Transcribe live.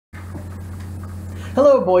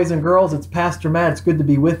Hello, boys and girls. It's Pastor Matt. It's good to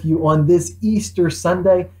be with you on this Easter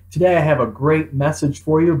Sunday. Today, I have a great message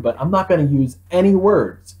for you, but I'm not going to use any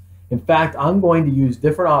words. In fact, I'm going to use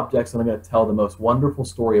different objects and I'm going to tell the most wonderful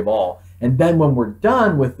story of all. And then when we're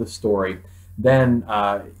done with the story, then,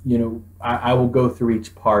 I will go through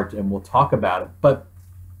each part and we'll talk about it. But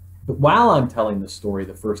while I'm telling the story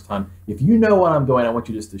the first time, if you know what I'm doing, I want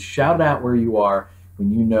you just to shout it out where you are. When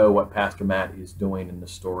you know what Pastor Matt is doing in the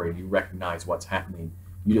story, you recognize what's happening,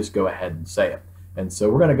 you just go ahead and say it. And so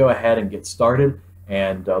we're going to go ahead and get started.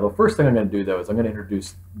 And the first thing I'm going to do, though, is I'm going to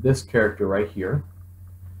introduce this character right here,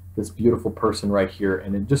 this beautiful person right here.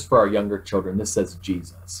 And then just for our younger children, this says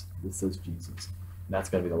Jesus. This says Jesus. And that's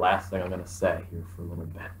going to be the last thing I'm going to say here for a little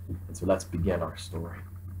bit. And so let's begin our story.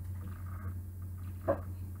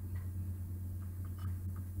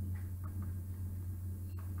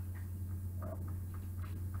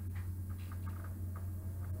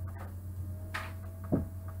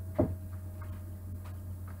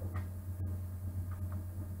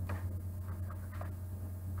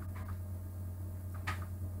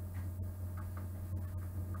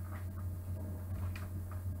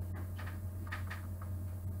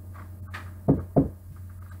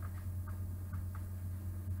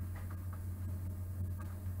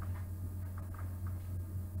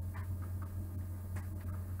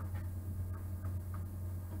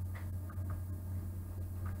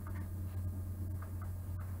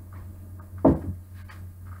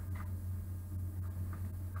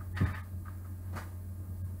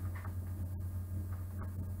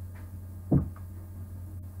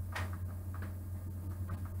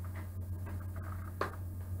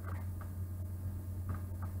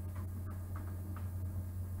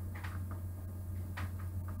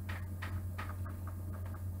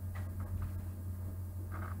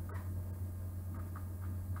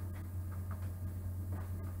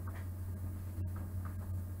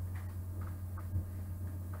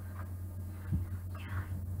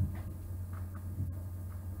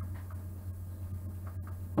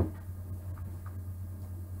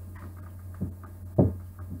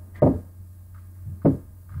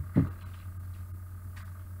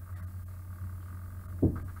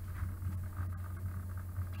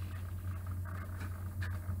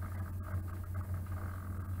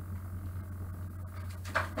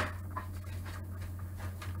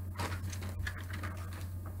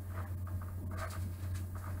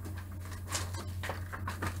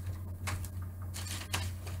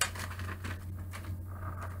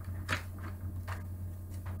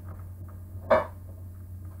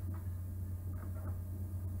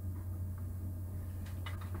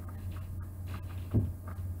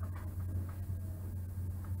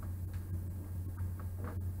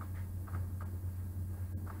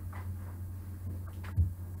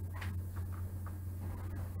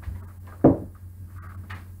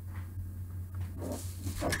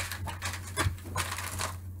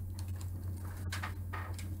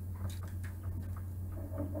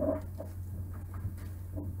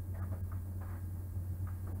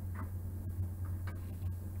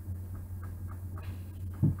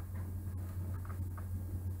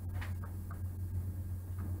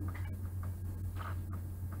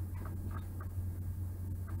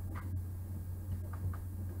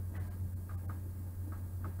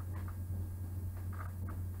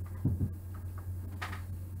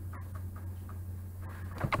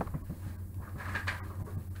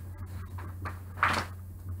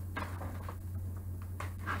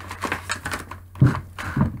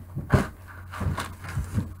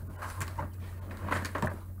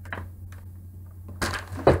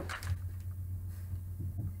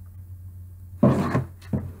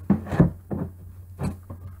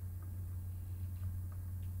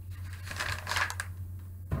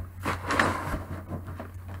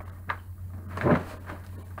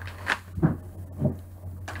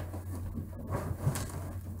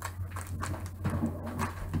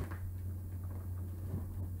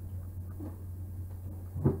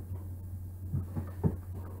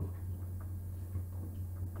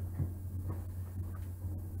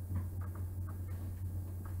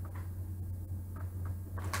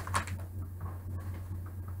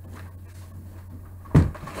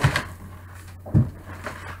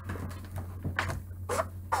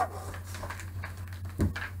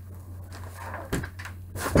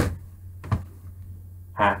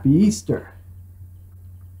 Happy Easter.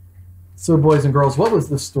 So, boys and girls, what was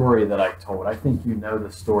the story that I told? I think you know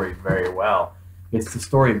the story very well. It's the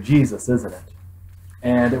story of Jesus, isn't it?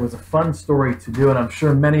 And it was a fun story to do, and I'm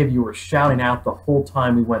sure many of you were shouting out the whole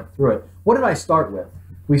time we went through it. What did I start with?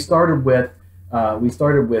 We started with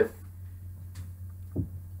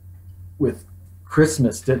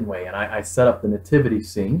Christmas, didn't we? And I set up the nativity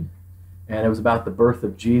scene, and it was about the birth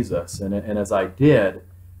of Jesus. And as I did,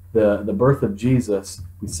 the birth of Jesus,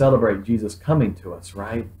 we celebrate Jesus coming to us,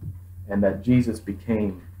 right? And that Jesus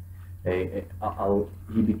became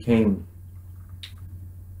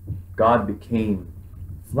God became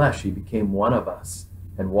flesh. He became one of us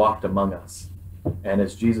and walked among us. And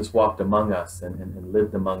as Jesus walked among us and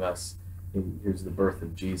lived among us, here's the birth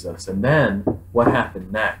of Jesus. And then what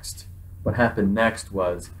happened next? What happened next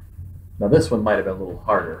was, now this one might have been a little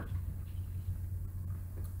harder.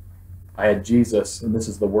 I had Jesus, and this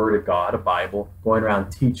is the Word of God, a Bible, going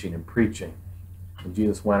around teaching and preaching. And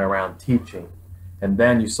Jesus went around teaching. And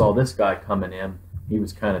then you saw this guy coming in. He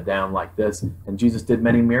was kind of down like this. And Jesus did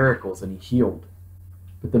many miracles, and he healed.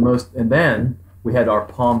 And then we had our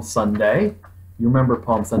Palm Sunday. You remember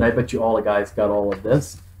Palm Sunday? I bet you all the guys got all of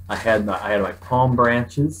this. I had my palm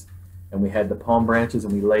branches, and we had the palm branches,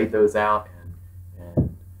 and we laid those out,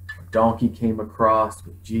 and a donkey came across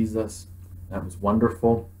with Jesus. That was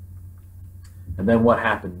wonderful. And then what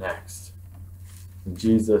happened next? When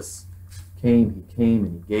Jesus came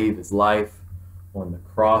and he gave his life on the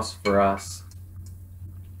cross for us.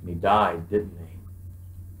 And he died, didn't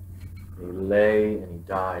he? He lay and he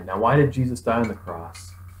died. Now, why did Jesus die on the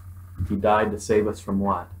cross? He died to save us from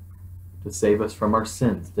what? To save us from our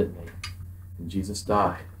sins, didn't he? And Jesus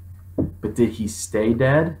died. But did he stay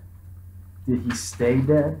dead? Did he stay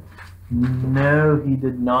dead? No, he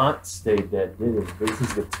did not stay dead, did he? This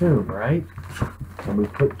is the tomb, right? And we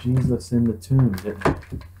put Jesus in the tomb, didn't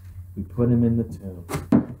we? We put him in the tomb.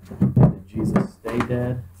 Did Jesus stay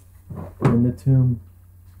dead in the tomb?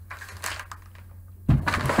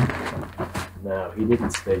 No, he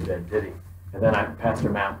didn't stay dead, did he? And then Pastor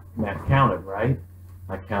Matt counted, right?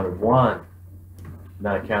 I counted 1, and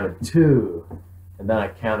then I counted 2, and then I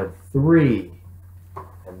counted 3,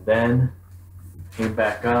 and then came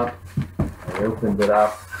back up, I opened it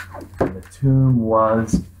up, and the tomb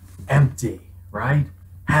was empty, right?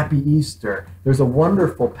 Happy Easter. There's a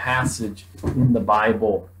wonderful passage in the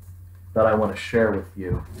Bible that I want to share with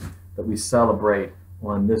you that we celebrate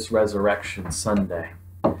on this Resurrection Sunday.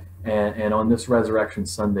 And on this Resurrection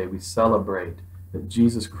Sunday, we celebrate that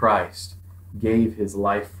Jesus Christ gave his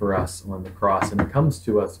life for us on the cross. And it comes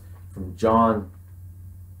to us from John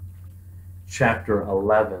chapter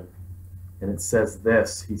 11. And it says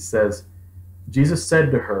this. He says, Jesus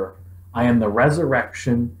said to her, I am the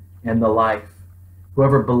resurrection and the life.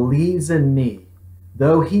 Whoever believes in me,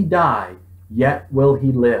 though he die, yet will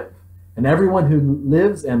he live. And everyone who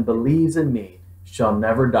lives and believes in me shall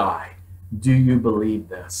never die. Do you believe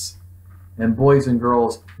this? And boys and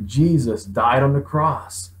girls, Jesus died on the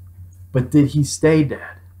cross. But did he stay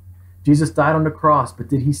dead? Jesus died on the cross, but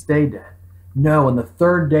did he stay dead? No, on the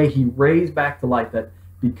third day he raised back to life. That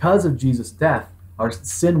because of Jesus' death, our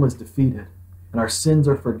sin was defeated and our sins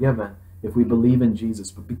are forgiven if we believe in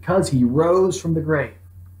Jesus. But because he rose from the grave,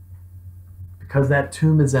 because that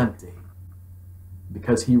tomb is empty,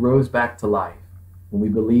 because he rose back to life, when we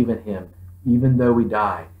believe in him, even though we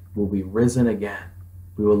die, we'll be risen again.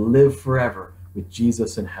 We will live forever with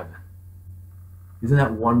Jesus in heaven. Isn't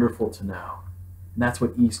that wonderful to know? And that's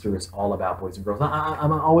what Easter is all about, boys and girls.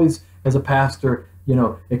 I'm always, as a pastor,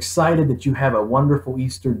 excited that you have a wonderful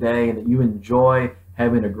Easter day and that you enjoy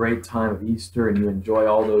having a great time of Easter and you enjoy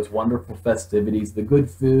all those wonderful festivities, the good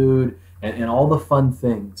food, and all the fun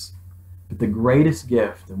things. But the greatest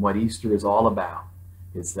gift and what Easter is all about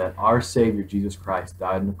is that our Savior, Jesus Christ,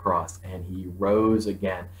 died on the cross and he rose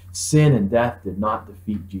again. Sin and death did not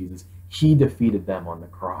defeat Jesus. He defeated them on the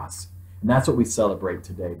cross. And that's what we celebrate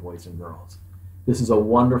today, boys and girls. This is a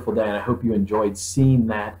wonderful day, and I hope you enjoyed seeing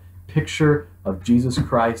that picture of Jesus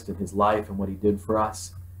Christ and his life and what he did for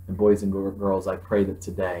us. And boys and girls, I pray that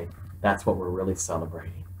today, that's what we're really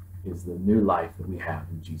celebrating, is the new life that we have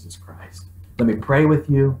in Jesus Christ. Let me pray with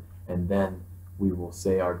you, and then we will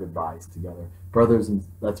say our goodbyes together. Brothers, and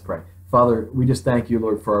let's pray. Father, we just thank you,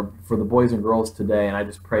 Lord, for the boys and girls today, and I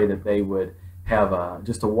just pray that they would have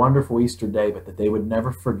just a wonderful Easter day, but that they would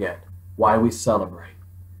never forget why we celebrate.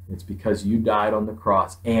 It's because you died on the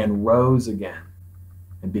cross and rose again.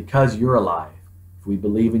 And because you're alive, if we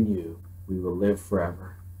believe in you, we will live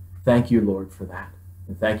forever. Thank you, Lord, for that.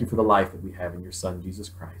 And thank you for the life that we have in your Son, Jesus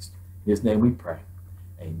Christ. In his name we pray.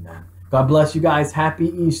 Amen. God bless you guys. Happy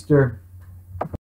Easter.